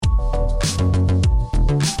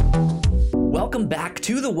Welcome back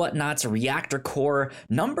to the Whatnots Reactor Core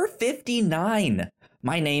number 59.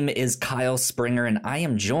 My name is Kyle Springer, and I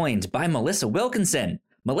am joined by Melissa Wilkinson.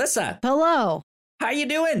 Melissa. Hello. How you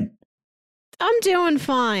doing? I'm doing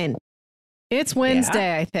fine. It's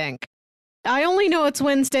Wednesday, I think. I only know it's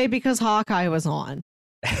Wednesday because Hawkeye was on.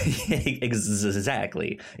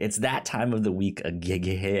 Exactly. It's that time of the week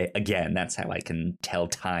again. That's how I can tell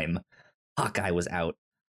time. Hawkeye was out.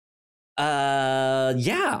 I'm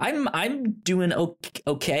doing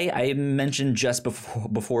okay. I mentioned just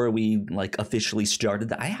before we officially started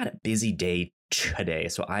that I had a busy day today,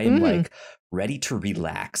 so I am ready to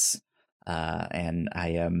relax. And I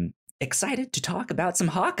am excited to talk about some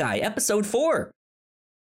Hawkeye episode 4.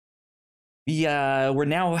 We're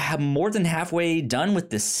now more than halfway done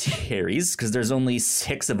with this series because there's only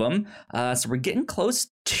 6 of them. So we're getting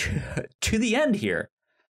close to the end here.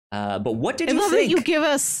 But what did you think?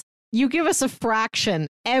 That you give us a fraction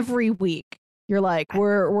every week. You're like,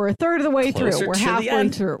 we're a third of the way through. We're halfway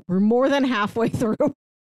through. We're more than halfway through.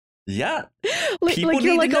 Yeah. You're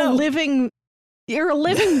a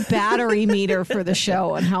living battery meter for the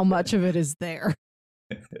show and how much of it is there.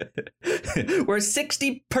 We're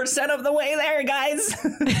 60% of the way there, guys.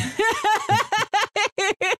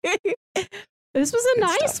 This was a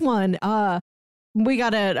nice one. We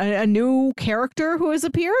got a new character who has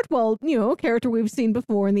appeared. Well, a character we've seen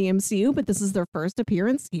before in the MCU, but this is their first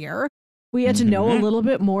appearance here. We had to know a little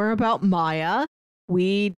bit more about Maya.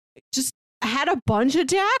 We just had a bunch of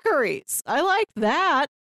daiquiris. I like that.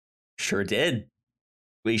 Sure did.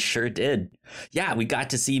 We sure did. Yeah, we got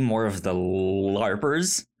to see more of the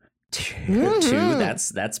LARPers too.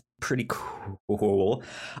 That's pretty cool.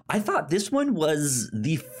 I thought this one was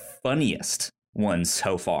the funniest one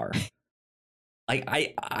so far.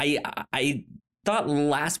 I thought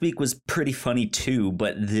last week was pretty funny too,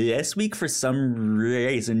 but this week for some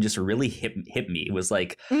reason just really hit me. It was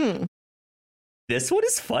like, this one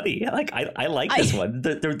is funny. I like this one.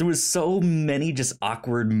 There was so many just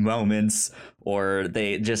awkward moments, or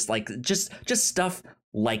they just stuff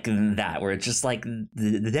like that, where it's just like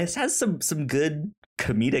this has some good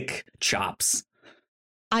comedic chops.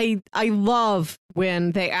 I love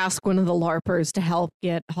when they ask one of the LARPers to help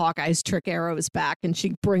get Hawkeye's trick arrows back, and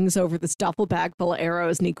she brings over this duffel bag full of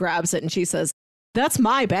arrows, and he grabs it, and she says, "That's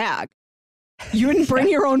my bag. You didn't bring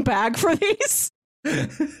your own bag for these?" You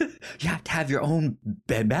have to have your own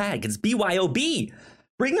bag. It's BYOB.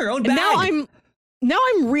 Bring your own bag. Now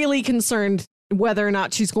I'm really concerned whether or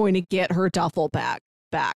not she's going to get her duffel bag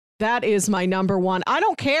back. That is my number one. I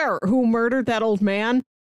don't care who murdered that old man.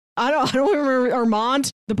 I don't remember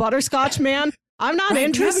Armand, the butterscotch man. I'm not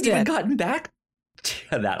interested. You haven't even gotten back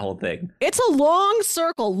to that whole thing. It's a long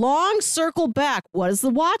circle back. What does the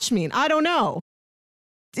watch mean? I don't know.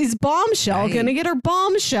 Is Bombshell going to get her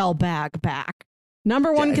bombshell bag back?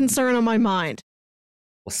 Number one concern on my mind.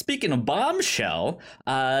 Well, speaking of Bombshell,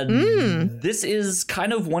 this is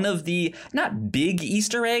kind of one of the not big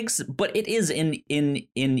Easter eggs, but it is in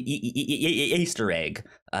Easter egg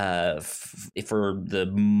for the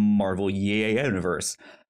Marvel universe.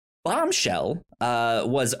 Bombshell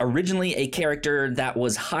was originally a character that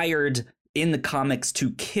was hired in the comics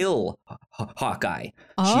to kill Hawkeye.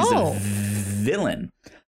 She's a villain.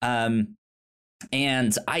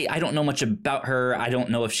 And I don't know much about her. I don't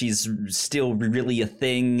know if she's still really a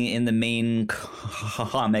thing in the main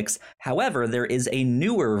comics. However, there is a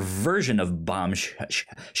newer version of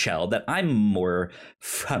Bombshell that I'm more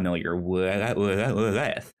familiar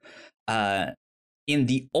with. In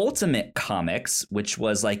the Ultimate Comics, which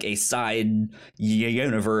was like a side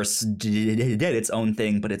universe, did its own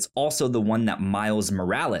thing, but it's also the one that Miles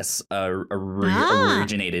Morales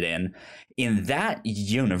originated in. In that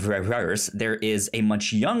universe, there is a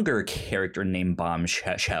much younger character named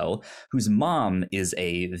Bombshell, whose mom is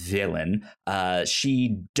a villain.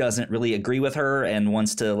 She doesn't really agree with her and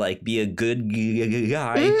wants to be a good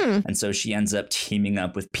guy. And so she ends up teaming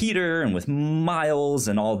up with Peter and with Miles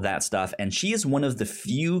and all that stuff. And she is one of the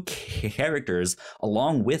few characters,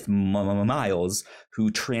 along with Miles,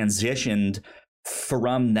 who transitioned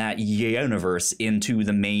from that universe into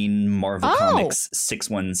the main Marvel Comics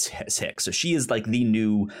 616. So she is like the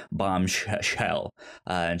new Bombshell,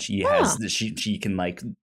 and she has she can I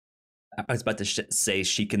was about to say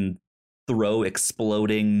she can throw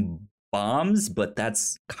exploding bombs, but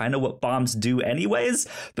that's kind of what bombs do anyways.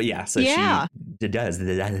 But she does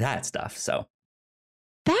that stuff. So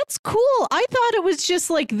that's cool. I thought it was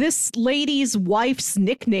just like this lady's wife's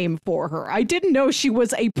nickname for her. I didn't know she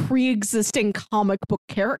was a pre-existing comic book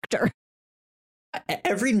character.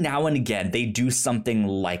 Every now and again, they do something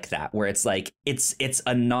like that, where it's like it's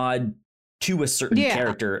a nod to a certain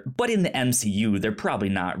character, but in the MCU, they're probably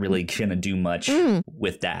not really gonna do much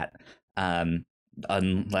with that.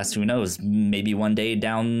 Unless, who knows, maybe one day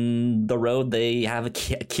down the road they have a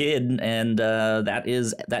kid, and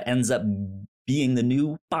that ends up being the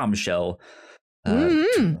new Bombshell.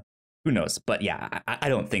 Who knows? But yeah, I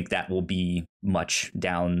don't think that will be much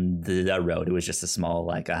down the road. It was just a small,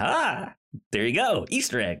 like, aha, there you go,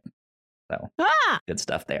 Easter egg. So good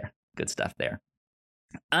stuff there. Good stuff there.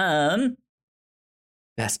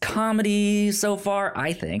 Best comedy so far,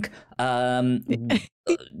 I think.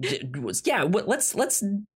 Let's dive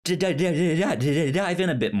in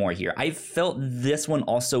a bit more here. I felt this one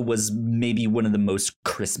also was maybe one of the most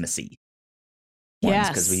Christmassy ones,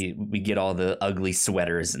 because we get all the ugly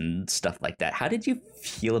sweaters and stuff like that. How did you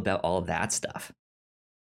feel about all that stuff?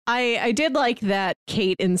 I did like that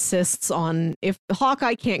Kate insists on, if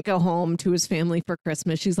Hawkeye can't go home to his family for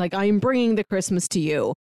Christmas, she's like, I'm bringing the Christmas to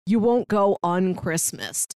you. You won't go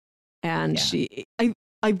un-Christmased. And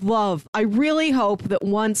I really hope that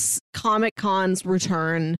once Comic Cons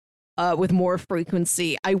return with more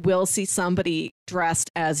frequency, I will see somebody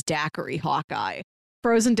dressed as Daiquiri Hawkeye.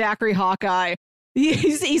 Frozen Daiquiri Hawkeye.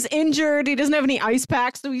 He's injured. He doesn't have any ice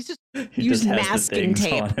packs, so he's just used masking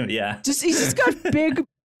tape. He's just got big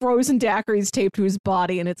frozen daiquiris taped to his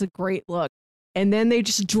body, and it's a great look. And then they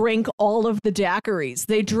just drink all of the daiquiris.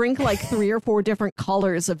 They drink like 3 or 4 different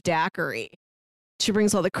colors of daiquiri. She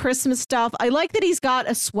brings all the Christmas stuff. I like that he's got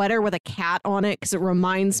a sweater with a cat on it, because it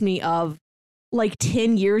reminds me of like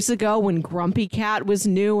 10 years ago when Grumpy Cat was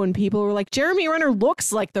new and people were like, Jeremy Renner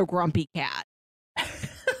looks like the Grumpy Cat.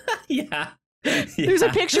 There's a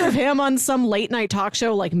picture of him on some late night talk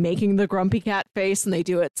show, like making the Grumpy Cat face, and they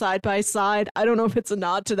do it side by side. I don't know if it's a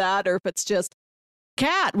nod to that or if it's just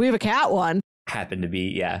cat. We have a cat one. Happened to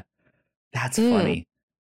be, That's funny.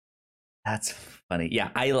 That's funny.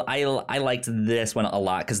 Yeah, I liked this one a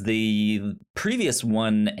lot, because the previous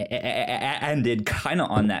one ended kind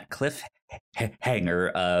of on that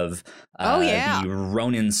cliffhanger of the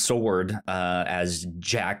Ronin sword as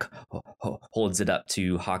Jack holds it up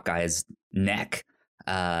to Hawkeye's neck,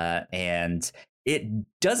 and it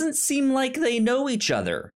doesn't seem like they know each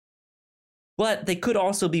other, but they could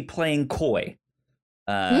also be playing coy.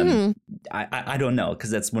 I don't know, because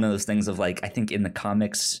that's one of those things of, like, I think in the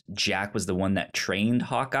comics Jack was the one that trained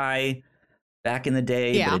Hawkeye back in the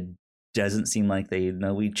day, but it doesn't seem like they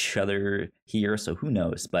know each other here, so who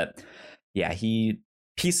knows. But yeah, he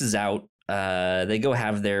pieces out. They go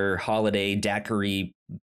have their holiday daiquiri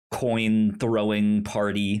coin throwing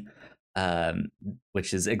party,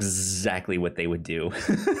 which is exactly what they would do.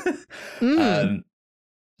 It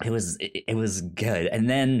was good. And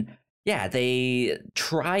then they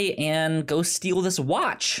try and go steal this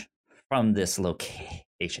watch from this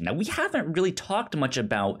location. Now, we haven't really talked much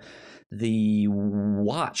about the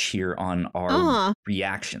watch here on our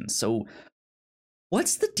reaction. So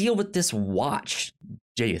what's the deal with this watch,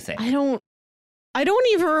 do you think? I don't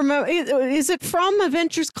even remember. Is it from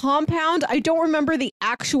Avengers Compound? I don't remember the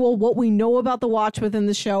actual what we know about the watch within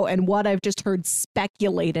the show and what I've just heard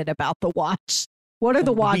speculated about the watch. What are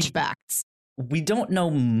the watch facts? We don't know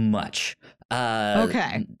much.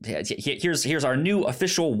 Okay. Here's our new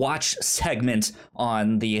official watch segment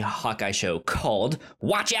on the Hawkeye show called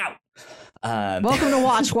Watch Out. Welcome to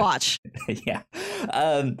Watch.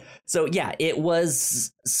 So it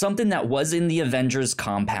was something that was in the Avengers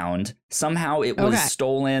compound. Somehow it was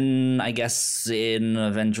stolen, I guess, in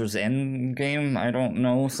Avengers Endgame. I don't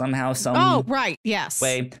know. Somehow,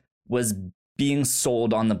 way was being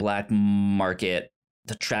sold on the black market.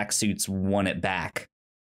 The tracksuits won it back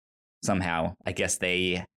somehow. I guess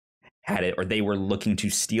they had it, or they were looking to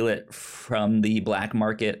steal it from the black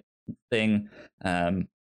market thing. But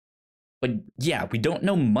we don't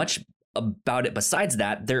know much about it besides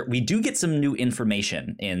that. We do get some new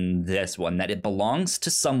information in this one, that it belongs to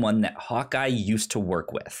someone that Hawkeye used to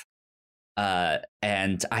work with.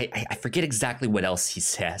 And I forget exactly what else he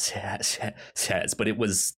says, but it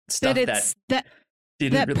was stuff that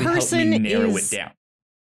didn't really help me narrow it down.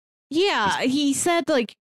 Yeah, he said,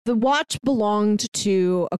 like, the watch belonged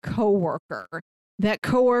to a coworker. That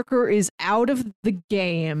coworker is out of the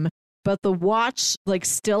game, but the watch, like,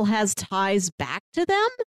 still has ties back to them.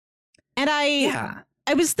 And I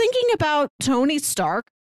was thinking about Tony Stark.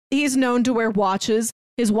 He's known to wear watches.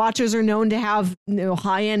 His watches are known to have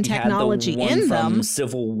high-end technology in them. From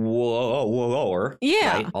Civil War,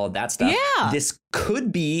 right? All that stuff. Yeah. This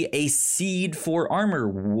could be a seed for armor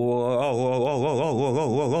wars,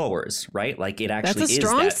 right? Like, it actually is a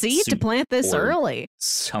strong seed to plant this early.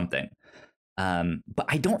 Something. But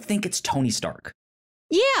I don't think it's Tony Stark.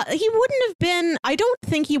 Yeah, he wouldn't have been. I don't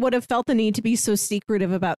think he would have felt the need to be so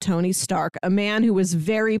secretive about Tony Stark, a man who was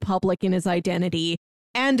very public in his identity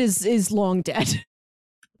and is long dead.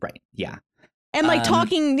 Right. Yeah. And like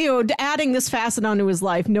talking, adding this facet onto his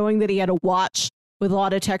life, knowing that he had a watch with a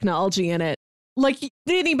lot of technology in it. Like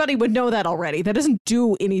anybody would know that already. That doesn't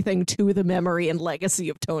do anything to the memory and legacy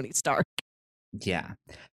of Tony Stark. Yeah.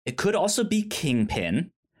 It could also be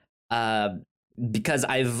Kingpin. Because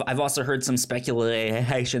I've also heard some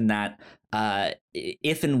speculation that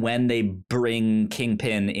if and when they bring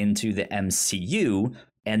Kingpin into the MCU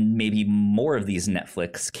and maybe more of these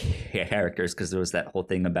Netflix characters, because there was that whole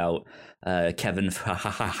thing about Kevin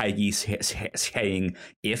Feige saying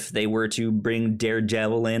if they were to bring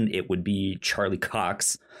Daredevil in, it would be Charlie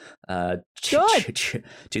Cox to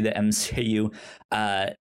the MCU.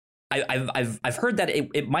 I've heard that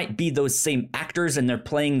it might be those same actors and they're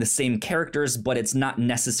playing the same characters, but it's not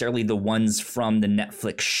necessarily the ones from the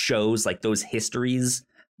Netflix shows. Like those histories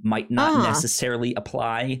might not necessarily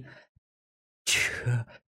apply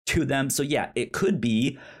to them. So yeah, it could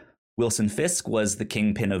be Wilson Fisk was the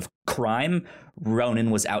kingpin of crime. Ronan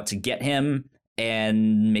was out to get him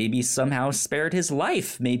and maybe somehow spared his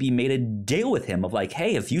life. Maybe made a deal with him of like,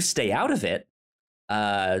 hey, if you stay out of it,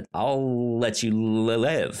 I'll let you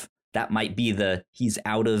live. That might be the he's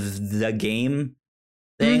out of the game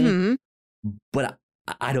thing. Mm-hmm. But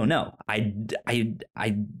I don't know. I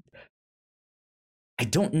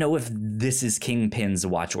don't know if this is Kingpin's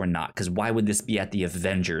watch or not, because why would this be at the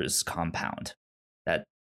Avengers compound?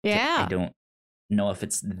 I don't know if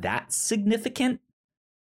it's that significant.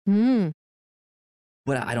 But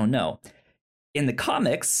I don't know. In the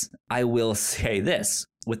comics, I will say this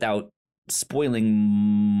without spoiling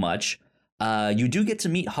much. You do get to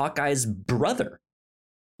meet Hawkeye's brother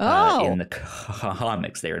in the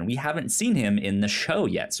comics there, and we haven't seen him in the show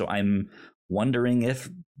yet. So I'm wondering if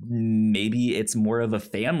maybe it's more of a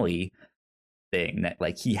family thing that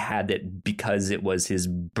like he had it because it was his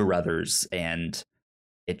brother's and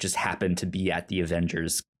it just happened to be at the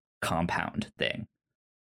Avengers compound thing.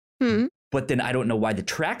 But then I don't know why the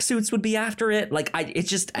tracksuits would be after it. Like I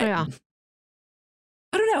don't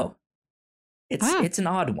know. It's an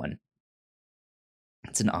odd one.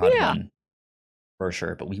 It's an odd one for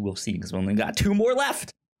sure, but we will see because we only got 2 more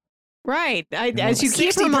left. Right. As you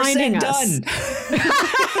keep reminding us.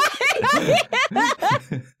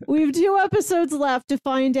 We have 2 episodes left to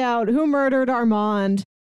find out who murdered Armand.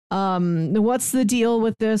 What's the deal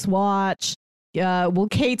with this watch? Will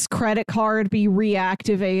Kate's credit card be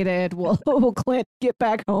reactivated? Will Clint get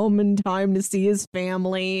back home in time to see his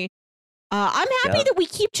family? I'm happy that we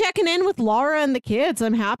keep checking in with Laura and the kids.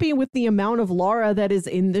 I'm happy with the amount of Laura that is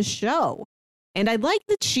in the show. And I like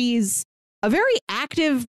that she's a very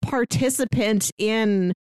active participant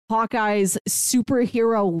in Hawkeye's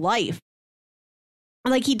superhero life.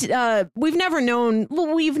 Like we've known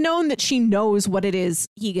that she knows what it is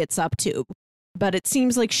he gets up to, but it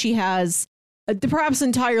seems like she has perhaps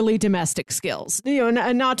entirely domestic skills,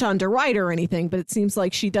 not to underwrite or anything, but it seems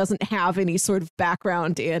like she doesn't have any sort of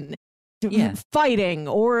background in fighting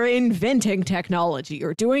or inventing technology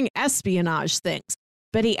or doing espionage things.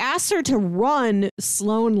 But he asked her to run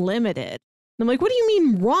Sloan Limited. I'm like, what do you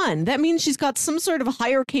mean run? That means she's got some sort of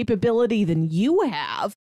higher capability than you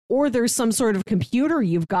have, or there's some sort of computer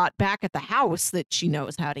you've got back at the house that she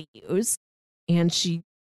knows how to use. And it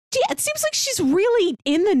seems like she's really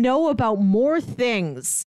in the know about more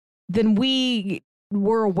things than we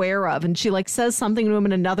were aware of. And she like says something to him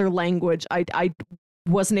in another language I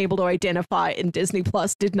wasn't able to identify, and Disney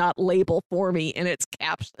Plus did not label for me in its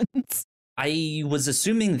captions. I was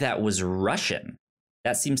assuming that was Russian.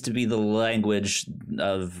 That seems to be the language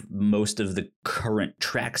of most of the current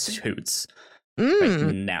tracksuits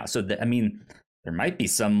right now. So, there might be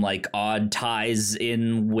some like odd ties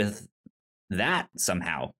in with that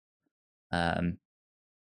somehow. But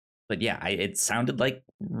yeah, it sounded like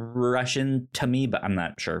Russian to me, but I'm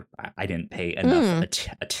not sure. I didn't pay enough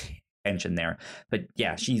attention there. But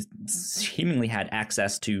yeah, she seemingly had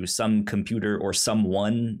access to some computer or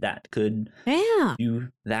someone that could do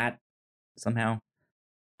that somehow.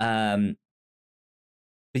 But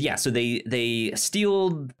yeah, so they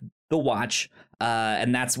steal the watch,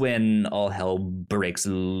 and that's when all hell breaks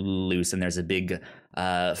loose, and there's a big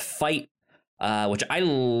fight, which I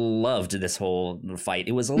loved this whole fight.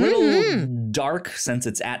 It was a little dark since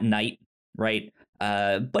it's at night, right?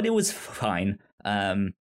 But it was fine.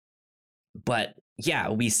 But yeah,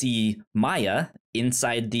 we see Maya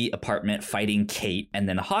inside the apartment fighting Kate, and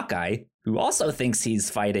then Hawkeye, who also thinks he's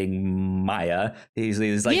fighting Maya. He's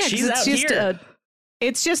like, she's out here.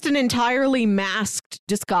 It's just an entirely masked,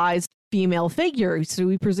 disguised female figure. So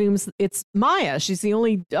he presumes it's Maya. She's the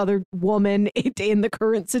only other woman in the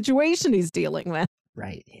current situation he's dealing with.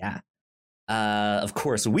 Right. Yeah. Of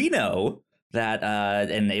course, we know that,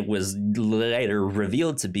 and it was later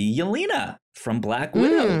revealed to be Yelena from Black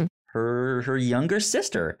Widow, her younger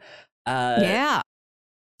sister. Yeah.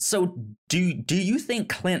 So do you think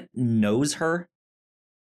Clint knows her?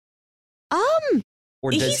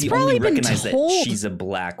 Or does he only recognize that she's a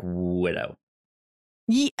Black Widow?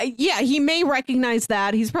 Yeah, he may recognize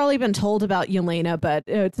that. He's probably been told about Yelena, but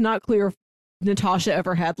it's not clear if Natasha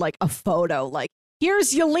ever had like a photo. Like,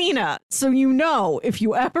 here's Yelena, so you know if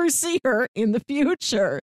you ever see her in the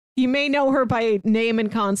future. You may know her by name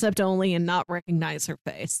and concept only and not recognize her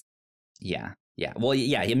face. Yeah. Yeah. Well,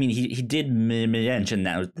 yeah. I mean, he did mention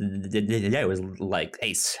that it was like,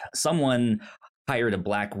 hey, someone hired a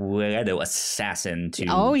Black Widow assassin to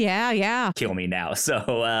kill me now.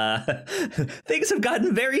 So things have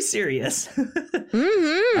gotten very serious.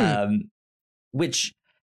 Which,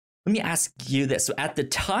 let me ask you this. So at the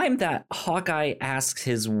time that Hawkeye asks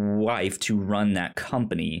his wife to run that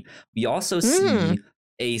company, we also see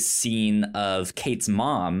a scene of Kate's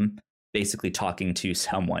mom basically talking to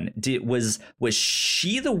someone. Was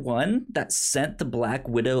she the one that sent the Black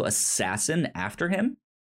Widow assassin after him?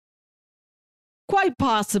 Quite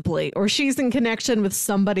possibly. Or she's in connection with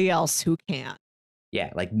somebody else who can.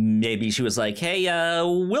 Yeah, like maybe she was like, hey,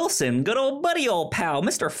 Wilson, good old buddy, old pal,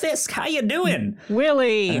 Mr. Fisk, how you doing?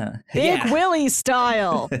 Willie, Big Willie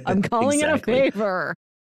style. I'm calling it a favor.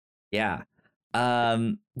 Yeah.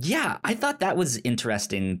 Yeah, I thought that was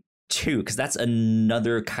interesting too, because that's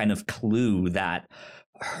another kind of clue that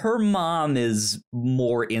her mom is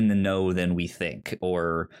more in the know than we think,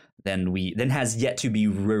 or than has yet to be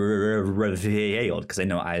revealed. Because I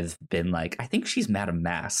know I've been like, I think she's Madame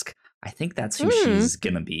Mask. I think that's who she's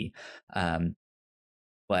gonna be.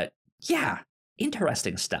 But yeah,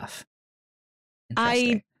 interesting stuff.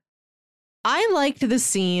 I liked the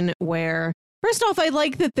scene where, first off, I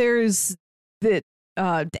like that there's that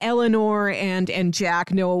Eleanor and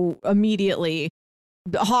Jack know immediately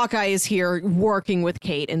Hawkeye is here working with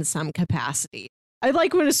Kate in some capacity. I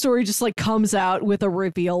like when a story just like comes out with a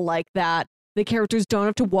reveal like that. The characters don't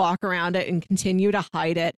have to walk around it and continue to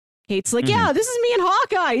hide it. Kate's like, yeah, this is me and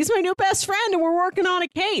Hawkeye. He's my new best friend and we're working on a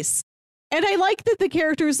case. And I like that the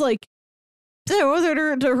characters like,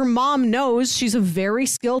 that her mom knows she's a very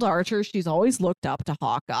skilled archer. She's always looked up to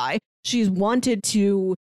Hawkeye. She's wanted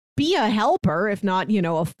to be a helper, if not,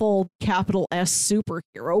 a full capital S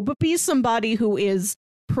superhero, but be somebody who is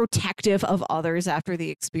protective of others after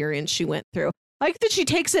the experience she went through. Like that she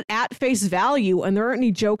takes it at face value and there aren't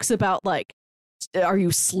any jokes about like, are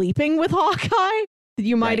you sleeping with Hawkeye that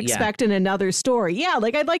you might expect in another story? Yeah,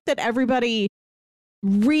 like I'd like that everybody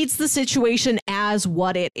reads the situation as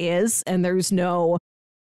what it is and there's no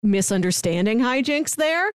misunderstanding hijinks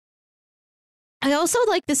there. I also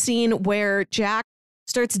like the scene where Jack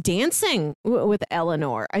starts dancing with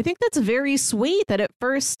Eleanor. I think that's very sweet that at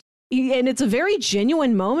first, and it's a very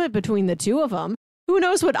genuine moment between the two of them. Who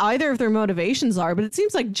knows what either of their motivations are, but it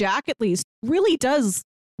seems like Jack at least really does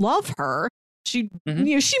love her. She,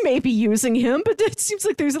 she may be using him, but it seems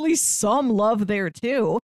like there's at least some love there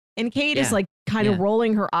too. And Kate is like kind of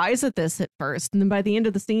rolling her eyes at this at first. And then by the end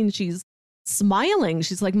of the scene, she's smiling.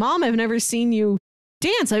 She's like, Mom, I've never seen you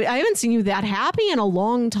dance. I haven't seen you that happy in a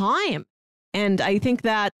long time. And I think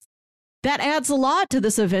that adds a lot to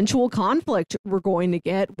this eventual conflict we're going to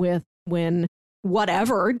get with when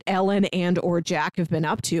whatever Ellen and or Jack have been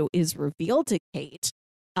up to is revealed to Kate.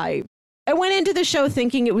 I went into the show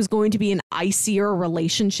thinking it was going to be an icier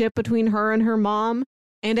relationship between her and her mom.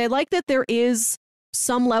 And I like that there is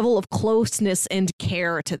some level of closeness and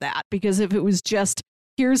care to that, because if it was just,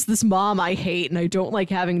 here's this mom I hate and I don't like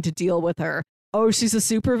having to deal with her. Oh, she's a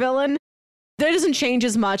supervillain. That doesn't change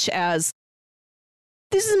as much as,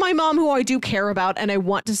 this is my mom who I do care about and I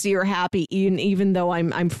want to see her happy, even though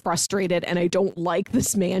I'm frustrated and I don't like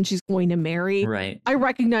this man she's going to marry. Right. I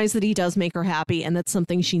recognize that he does make her happy and that's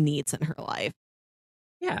something she needs in her life.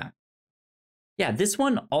 Yeah. Yeah, this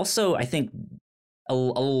one also, I think,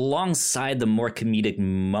 alongside the more comedic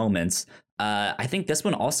moments, I think this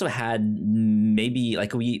one also had maybe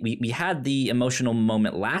like we had the emotional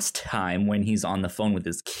moment last time when he's on the phone with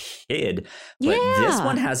his kid, but this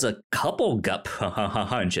one has a couple gut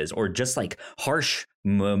punches or just like harsh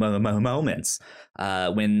moments.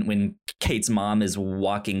 When Kate's mom is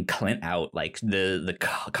walking Clint out, like the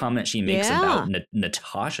comment she makes about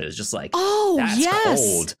Natasha is just like, that's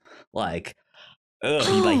cold. Like,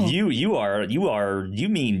 like you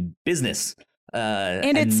mean business.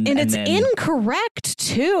 And it's incorrect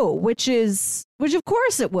too, which of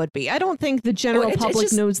course it would be. I don't think the general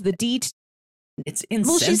public knows the details. It's insensitive.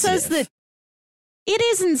 Well, she says that it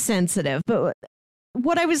is insensitive, but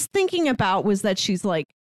what I was thinking about was that she's like,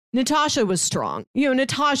 Natasha was strong.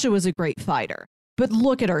 Natasha was a great fighter, but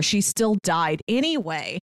look at her. She still died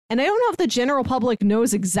anyway. And I don't know if the general public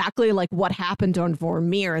knows exactly like what happened on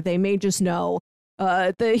Vormir. They may just know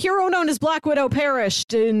the hero known as Black Widow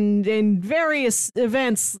perished in various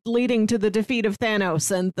events leading to the defeat of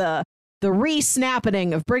Thanos and the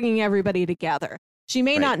re-snapping of bringing everybody together. She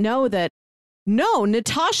may not know that, no,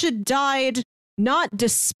 Natasha died not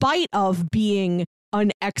despite of being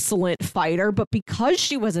an excellent fighter, but because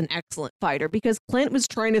she was an excellent fighter, because Clint was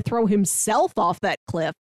trying to throw himself off that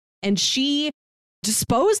cliff and she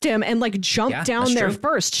disposed him and like jumped down there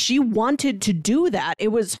first. She wanted to do that. It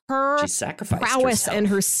was her prowess and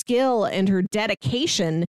her skill and her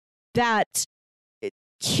dedication that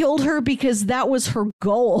killed her because that was her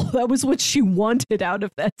goal. That was what she wanted out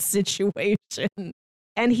of that situation.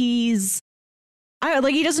 And he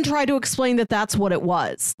doesn't try to explain that that's what it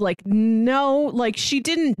was. Like, no, like she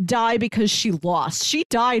didn't die because she lost. She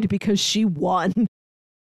died because she won.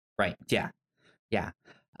 Right. Yeah. Yeah.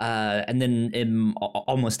 And then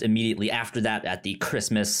almost immediately after that, at the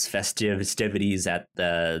Christmas festivities at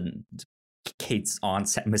Kate's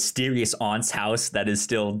aunt's mysterious aunt's house that is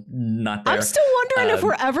still not there. I'm still wondering if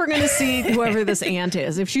we're ever going to see whoever this aunt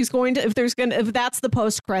is. If she's going to, if that's the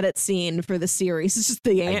post-credit scene for the series, it's just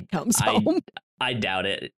the aunt comes home. I doubt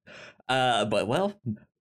it. But well,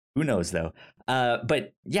 who knows though?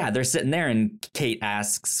 But yeah, they're sitting there and Kate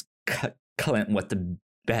asks Clint what the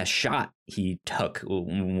best shot he took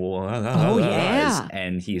was,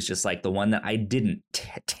 and he's just like, the one that I didn't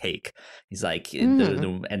take. He's like,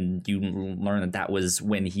 and you learn that was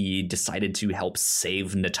when he decided to help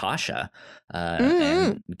save Natasha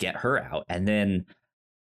and get her out. And then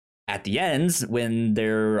at the end, when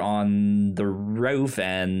they're on the roof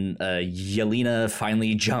and Yelena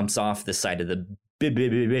finally jumps off the side of the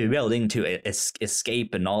building to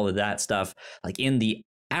escape and all of that stuff, like in the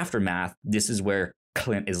aftermath, this is where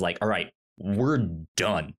Clint is like, all right, we're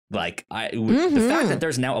done. Like, the fact that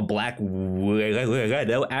there's now a Black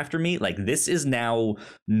Widow after me, like, this is now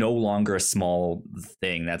no longer a small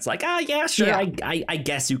thing that's like, yeah, sure, yeah. I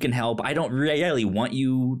guess you can help. I don't really want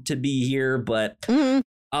you to be here, but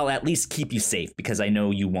I'll at least keep you safe because I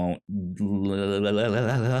know you won't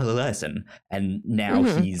listen. And now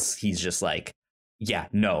he's just like, yeah,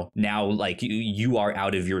 no, now, like, you are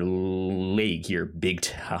out of your league here big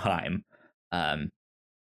time.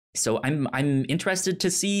 So I'm interested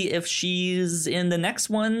to see if she's in the next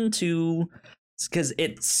one because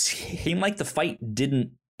it seemed like the fight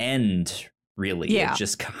didn't end really. Yeah. It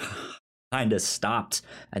just kind of stopped,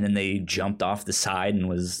 and then they jumped off the side and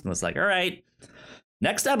was like, all right,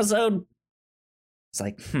 next episode. It's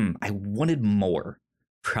like, I wanted more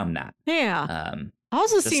from that. Yeah.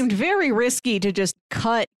 Also seemed very risky to just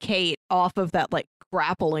cut Kate off of that like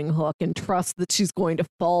grappling hook and trust that she's going to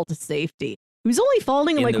fall to safety. He was only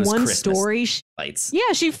falling in like one Christmas story. Lights.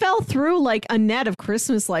 Yeah, she fell through like a net of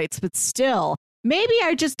Christmas lights, but still, maybe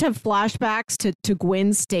I just have flashbacks to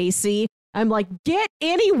Gwen Stacy. I'm like, get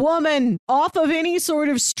any woman off of any sort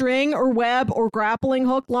of string or web or grappling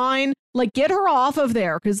hook line. Like, get her off of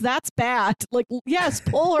there because that's bad. Like, yes,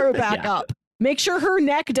 pull her back up. Make sure her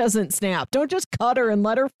neck doesn't snap. Don't just cut her and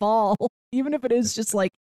let her fall, even if it is just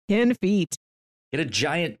like 10 feet. Get a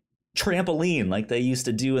giant trampoline like they used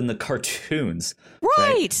to do in the cartoons.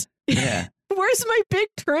 Right. Yeah. Where's my big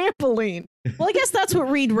trampoline? Well, I guess that's what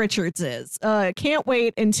Reed Richards is. Can't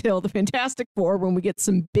wait until the Fantastic Four when we get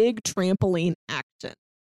some big trampoline action.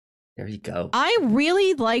 There you go. I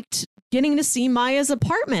really liked getting to see Maya's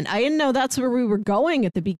apartment. I didn't know that's where we were going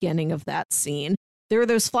at the beginning of that scene. There were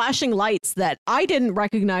those flashing lights that I didn't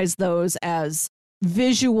recognize those as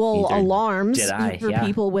visual alarms for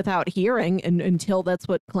people without hearing until that's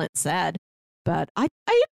what Clint said. But I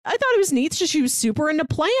thought it was neat. She was super into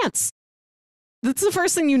plants. That's the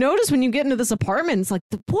first thing you notice when you get into this apartment. It's like,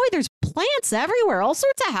 boy, there's plants everywhere. All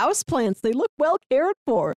sorts of house plants. They look well cared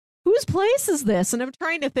for. Whose place is this? And I'm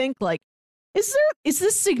trying to think, like, is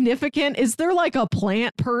this significant? Is there like a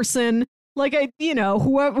plant person? Like,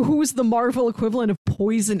 who's the Marvel equivalent of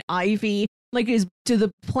Poison Ivy? Like, do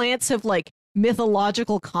the plants have like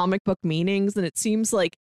mythological comic book meanings? And it seems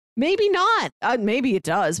like maybe not. Maybe it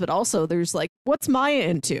does, but also there's like, what's Maya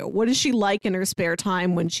into? What is she like in her spare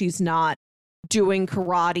time when she's not doing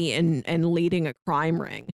karate and leading a crime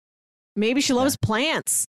ring? Maybe she loves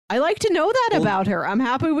plants. I like to know that about her. I'm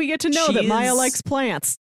happy we get to know that Maya likes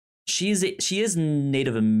plants. she is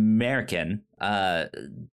Native American.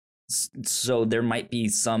 So there might be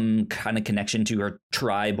some kind of connection to her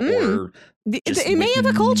tribe, or it may have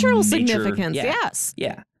a cultural significance. Yeah. Yes.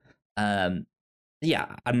 Yeah.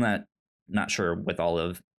 Yeah. I'm not sure with all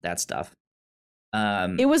of that stuff.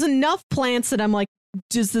 It was enough plants that I'm like,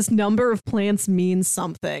 does this number of plants mean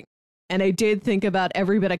something? And I did think about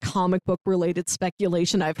every bit of comic book related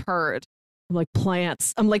speculation I've heard. I'm like,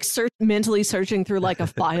 plants. I'm like mentally searching through like a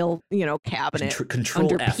file, cabinet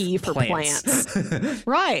Control under F, P for plants.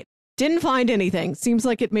 Right. Didn't find anything. Seems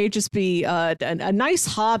like it may just be a nice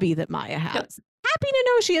hobby that Maya has. Yep. Happy to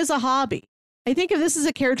know she has a hobby. I think if this is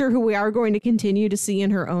a character who we are going to continue to see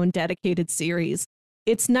in her own dedicated series,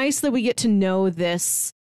 it's nice that we get to know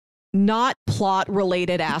this not plot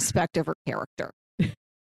related aspect of her character.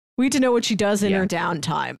 We get to know what she does in her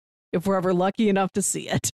downtime, if we're ever lucky enough to see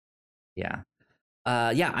it. Yeah.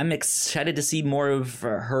 I'm excited to see more of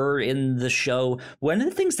her in the show. One of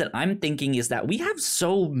the things that I'm thinking is that we have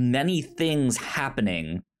so many things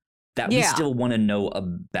happening that we still want to know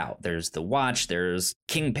about. There's the Watch, there's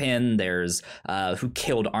Kingpin, there's who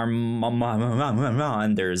killed our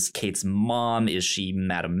mom, there's Kate's mom, is she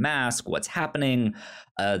Madame Mask, what's happening?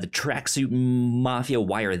 The Tracksuit Mafia,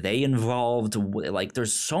 why are they involved? Like,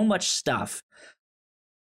 there's so much stuff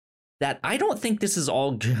that I don't think this is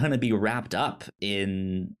all gonna be wrapped up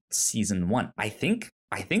in season 1. I think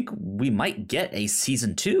we might get a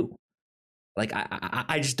season 2. Like,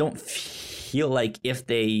 I just don't feel like if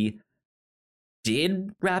they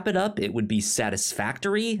did wrap it up, it would be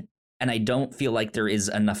satisfactory. And I don't feel like there is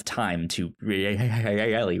enough time to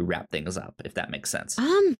really wrap things up, if that makes sense.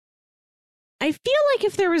 I feel like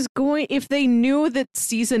if they knew that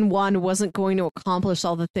season 1 wasn't going to accomplish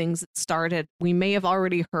all the things it started, we may have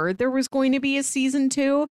already heard there was going to be a season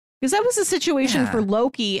 2. Because that was a situation for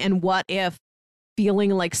Loki and What If,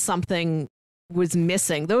 feeling like something was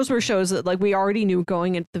missing. Those were shows that, like, we already knew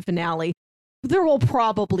going into the finale, there will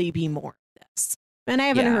probably be more of this. And I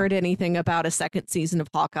haven't heard anything about a second season of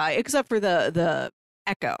Hawkeye, except for the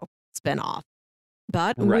Echo spinoff.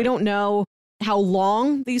 But we don't know how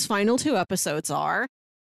long these final 2 episodes are.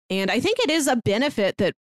 And I think it is a benefit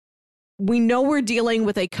that we know we're dealing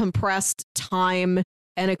with a compressed time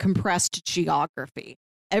and a compressed geography.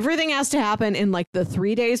 Everything has to happen in like the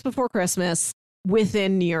 3 days before Christmas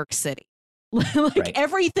within New York City.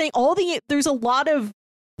 Everything, there's a lot of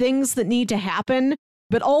things that need to happen,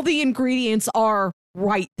 but all the ingredients are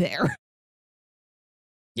right there.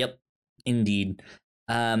 Yep, indeed.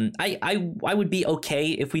 I would be okay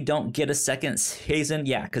if we don't get a second season.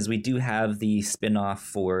 Yeah, because we do have the spinoff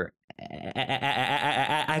for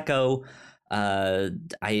Echo.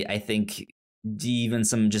 I think even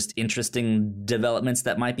some just interesting developments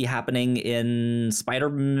that might be happening in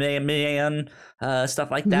Spider-Man,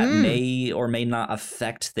 stuff like that may or may not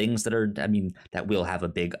affect things that will have a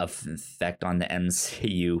big effect on the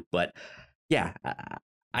MCU. But yeah,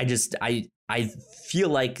 I feel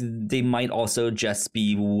like they might also just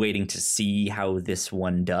be waiting to see how this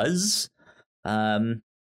one does. Who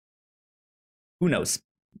knows?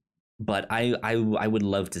 But I would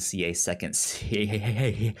love to see a second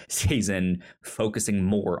season focusing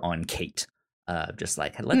more on Kate. Just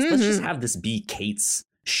like, let's just have this be Kate's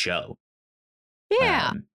show.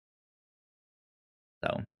 Yeah.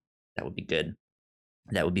 So that would be good.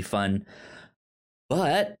 That would be fun.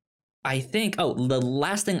 But I think, the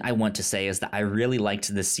last thing I want to say is that I really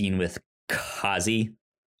liked the scene with Kazi.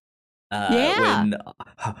 When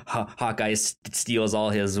Hawkeye steals all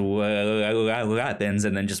his weapons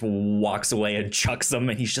and then just walks away and chucks them,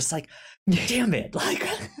 and he's just like, damn it, like,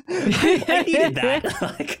 I needed that.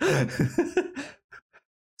 Like,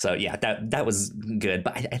 so yeah, that was good.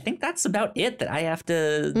 But I think that's about it that I have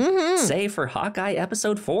to say for Hawkeye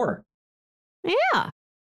episode 4. Yeah.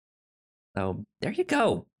 So there you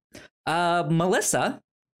go. Melissa,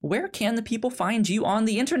 where can the people find you on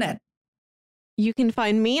the internet? You can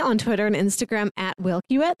find me on Twitter and Instagram at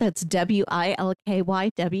Wilkywit. That's WILKYWIT.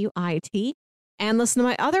 And listen to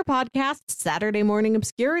my other podcast, Saturday Morning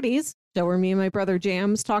Obscurities, show where me and my brother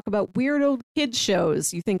Jams talk about weird old kids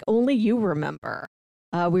shows you think only you remember.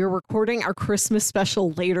 We are recording our Christmas special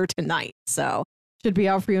later tonight, so should be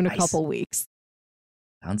out for you in a couple weeks.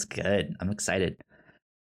 Sounds good. I'm excited.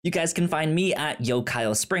 You guys can find me at Yo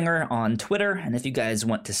Kyle Springer on Twitter. And if you guys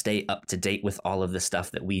want to stay up to date with all of the stuff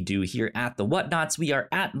that we do here at The Whatnots, we are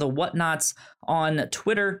at The Whatnots on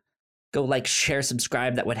Twitter. Go like, share,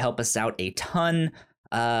 subscribe. That would help us out a ton.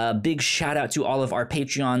 Big shout out to all of our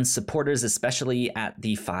Patreon supporters, especially at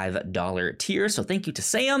the $5 tier. So thank you to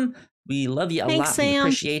Sam. We love you a lot. Sam. We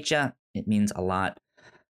appreciate you. It means a lot.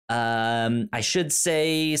 I should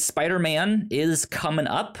say Spider-Man is coming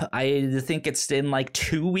up. I think it's in like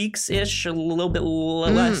 2 weeks-ish, a little bit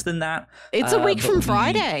less than that. It's a week from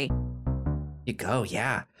Friday. You go,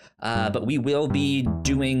 yeah. But we will be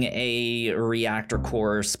doing a Reactor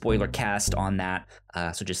Core spoiler cast on that.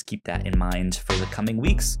 So just keep that in mind for the coming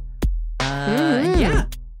weeks. Yeah,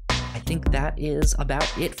 I think that is about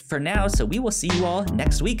it for now. So we will see you all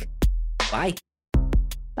next week. Bye.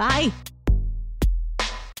 Bye.